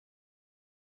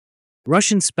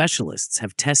Russian specialists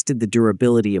have tested the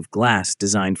durability of glass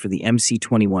designed for the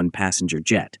MC-21 passenger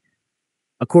jet.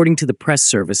 According to the press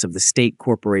service of the state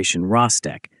corporation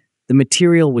Rostec, the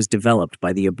material was developed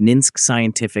by the Obninsk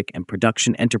scientific and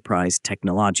production enterprise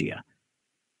Tekhnologiya.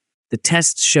 The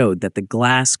tests showed that the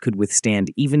glass could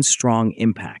withstand even strong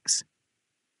impacts.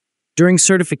 During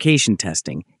certification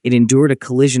testing, it endured a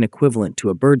collision equivalent to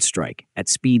a bird strike at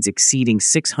speeds exceeding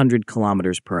 600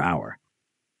 kilometers per hour.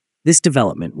 This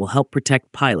development will help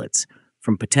protect pilots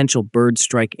from potential bird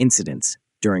strike incidents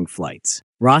during flights.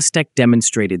 Rostec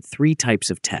demonstrated 3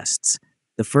 types of tests.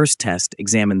 The first test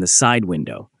examined the side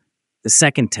window, the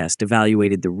second test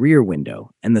evaluated the rear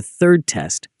window, and the third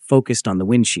test focused on the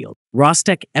windshield.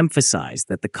 Rostec emphasized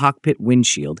that the cockpit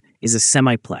windshield is a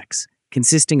semi-plex,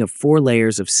 consisting of 4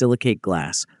 layers of silicate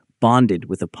glass bonded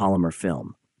with a polymer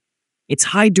film. Its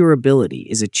high durability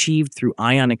is achieved through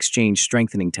ion exchange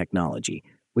strengthening technology,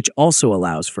 which also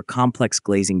allows for complex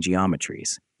glazing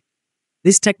geometries.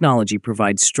 This technology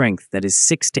provides strength that is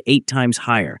 6 to 8 times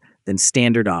higher than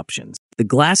standard options. The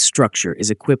glass structure is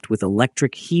equipped with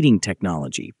electric heating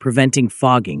technology, preventing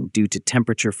fogging due to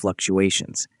temperature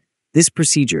fluctuations. This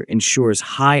procedure ensures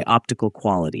high optical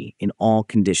quality in all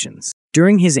conditions.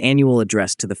 During his annual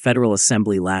address to the Federal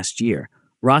Assembly last year,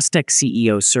 Rostec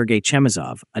CEO Sergey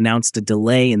Chemezov announced a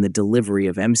delay in the delivery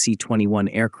of MC-21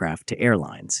 aircraft to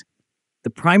airlines. The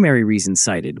primary reason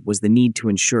cited was the need to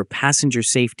ensure passenger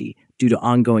safety due to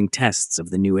ongoing tests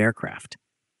of the new aircraft.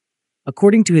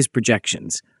 According to his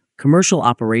projections, commercial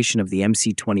operation of the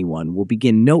MC-21 will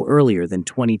begin no earlier than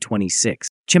 2026.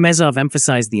 Chemezov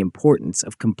emphasized the importance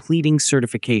of completing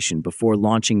certification before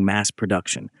launching mass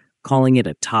production, calling it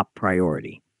a top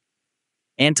priority.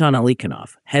 Anton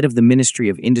Alikhanov, head of the Ministry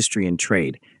of Industry and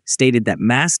Trade, stated that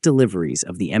mass deliveries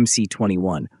of the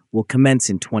MC-21 will commence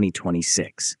in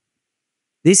 2026.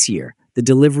 This year, the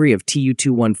delivery of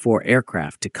Tu-214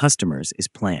 aircraft to customers is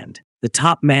planned. The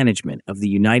top management of the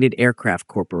United Aircraft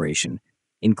Corporation,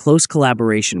 in close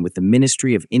collaboration with the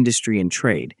Ministry of Industry and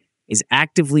Trade, is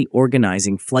actively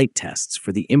organizing flight tests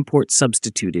for the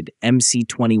import-substituted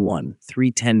MC-21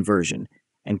 310 version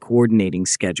and coordinating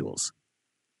schedules.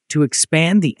 To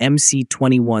expand the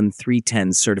MC-21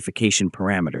 310 certification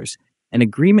parameters, an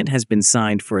agreement has been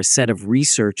signed for a set of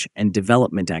research and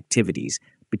development activities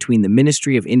between the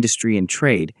Ministry of Industry and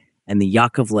Trade and the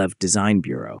Yakovlev Design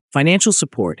Bureau. Financial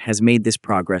support has made this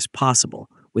progress possible,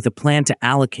 with a plan to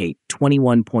allocate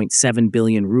 21.7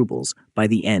 billion rubles by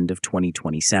the end of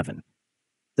 2027.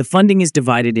 The funding is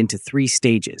divided into 3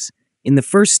 stages. In the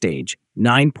first stage,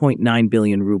 9.9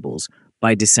 billion rubles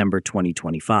by December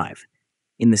 2025.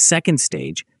 In the second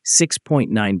stage,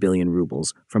 6.9 billion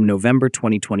rubles from November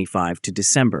 2025 to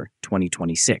December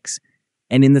 2026.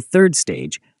 And in the third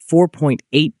stage,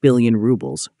 4.8 billion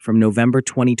rubles from November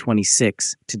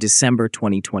 2026 to December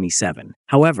 2027.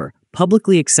 However,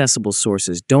 publicly accessible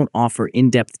sources don't offer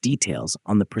in-depth details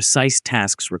on the precise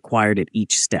tasks required at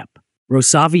each step.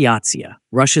 Rosaviatsia,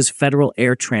 Russia's federal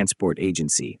air transport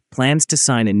agency, plans to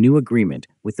sign a new agreement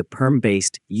with the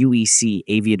Perm-based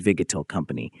UEC-Aviadvigatel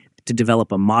company to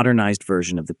develop a modernized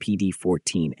version of the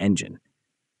PD-14 engine.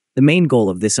 The main goal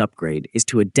of this upgrade is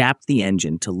to adapt the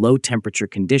engine to low-temperature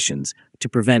conditions to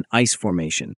prevent ice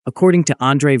formation. According to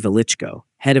Andrei Velichko,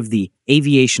 head of the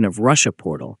Aviation of Russia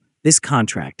portal, this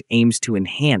contract aims to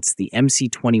enhance the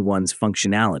MC-21's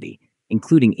functionality,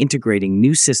 including integrating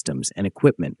new systems and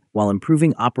equipment while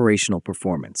improving operational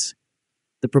performance.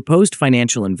 The proposed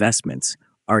financial investments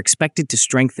are expected to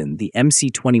strengthen the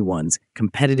MC-21's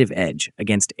competitive edge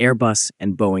against Airbus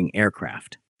and Boeing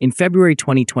aircraft. In February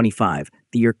 2025,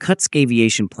 the Irkutsk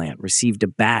aviation plant received a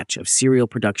batch of serial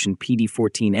production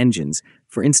PD-14 engines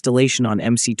for installation on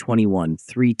MC-21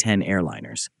 310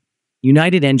 airliners.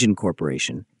 United Engine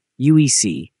Corporation,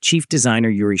 UEC, chief designer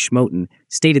Yuri Shmotin,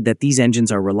 stated that these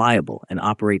engines are reliable and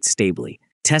operate stably.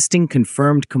 Testing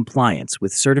confirmed compliance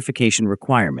with certification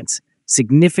requirements,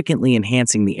 significantly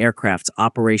enhancing the aircraft's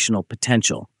operational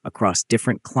potential across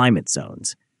different climate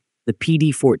zones. The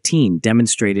PD-14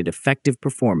 demonstrated effective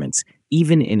performance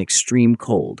even in extreme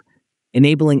cold,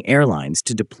 enabling airlines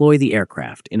to deploy the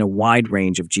aircraft in a wide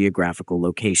range of geographical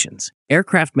locations.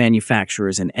 Aircraft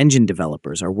manufacturers and engine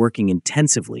developers are working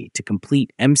intensively to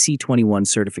complete MC-21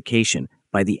 certification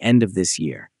by the end of this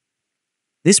year.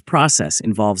 This process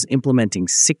involves implementing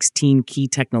 16 key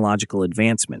technological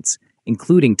advancements,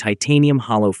 including titanium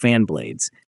hollow fan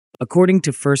blades. According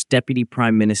to First Deputy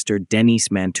Prime Minister Denis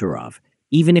Manturov,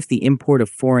 even if the import of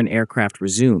foreign aircraft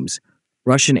resumes,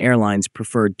 Russian airlines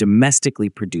prefer domestically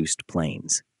produced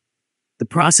planes. The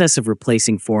process of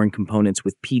replacing foreign components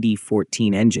with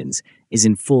PD-14 engines is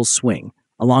in full swing,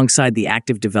 alongside the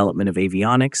active development of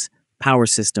avionics, power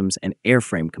systems, and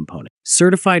airframe components.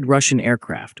 Certified Russian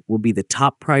aircraft will be the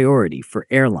top priority for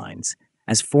airlines,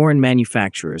 as foreign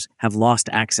manufacturers have lost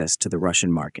access to the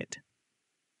Russian market.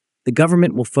 The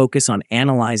government will focus on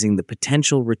analyzing the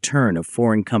potential return of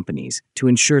foreign companies to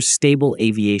ensure stable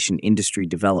aviation industry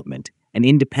development and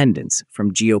independence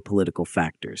from geopolitical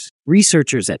factors.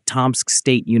 Researchers at Tomsk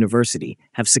State University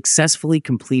have successfully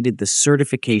completed the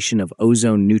certification of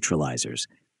ozone neutralizers,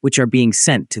 which are being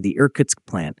sent to the Irkutsk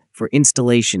plant for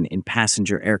installation in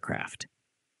passenger aircraft.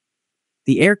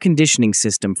 The air conditioning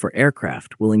system for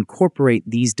aircraft will incorporate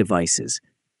these devices,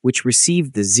 which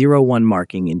received the 01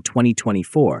 marking in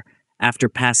 2024 after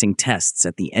passing tests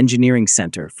at the Engineering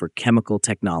Center for Chemical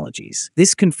Technologies.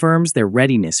 This confirms their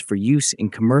readiness for use in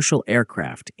commercial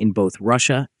aircraft in both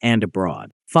Russia and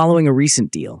abroad. Following a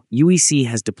recent deal, UEC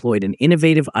has deployed an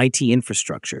innovative IT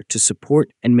infrastructure to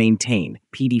support and maintain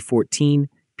PD-14,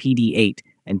 PD-8,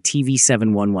 and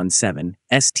TV7117,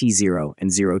 ST0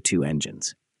 and 02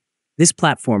 engines. This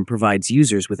platform provides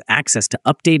users with access to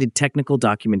updated technical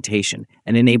documentation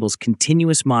and enables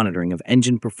continuous monitoring of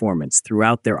engine performance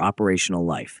throughout their operational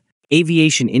life.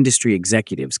 Aviation industry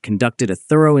executives conducted a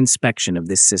thorough inspection of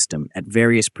this system at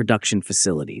various production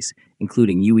facilities,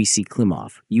 including UEC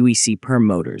Klimov, UEC Perm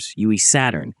Motors,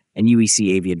 UEC-Saturn, and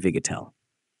UEC-Aviadvigatel.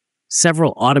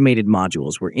 Several automated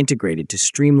modules were integrated to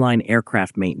streamline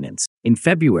aircraft maintenance. In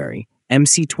February,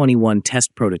 MC-21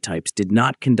 test prototypes did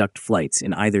not conduct flights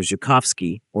in either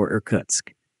Zhukovsky or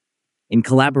Irkutsk. In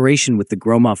collaboration with the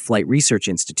Gromov Flight Research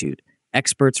Institute,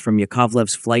 experts from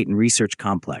Yakovlev's Flight and Research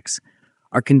Complex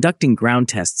are conducting ground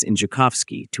tests in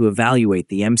Zhukovsky to evaluate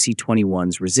the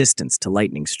MC-21's resistance to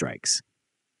lightning strikes.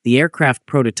 The aircraft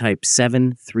prototype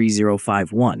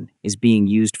 73051 is being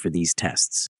used for these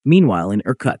tests. Meanwhile, in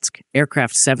Irkutsk,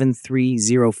 aircraft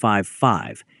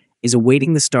 73055 is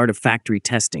awaiting the start of factory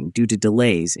testing due to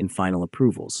delays in final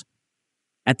approvals.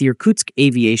 At the Irkutsk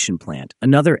aviation plant,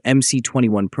 another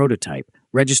MC-21 prototype,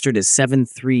 registered as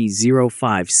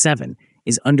 73057,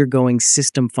 is undergoing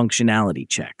system functionality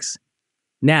checks.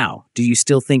 Now, do you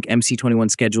still think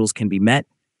MC-21 schedules can be met?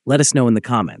 Let us know in the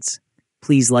comments.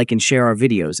 Please like and share our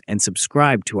videos and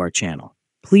subscribe to our channel.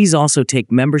 Please also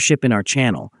take membership in our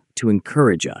channel to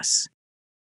encourage us.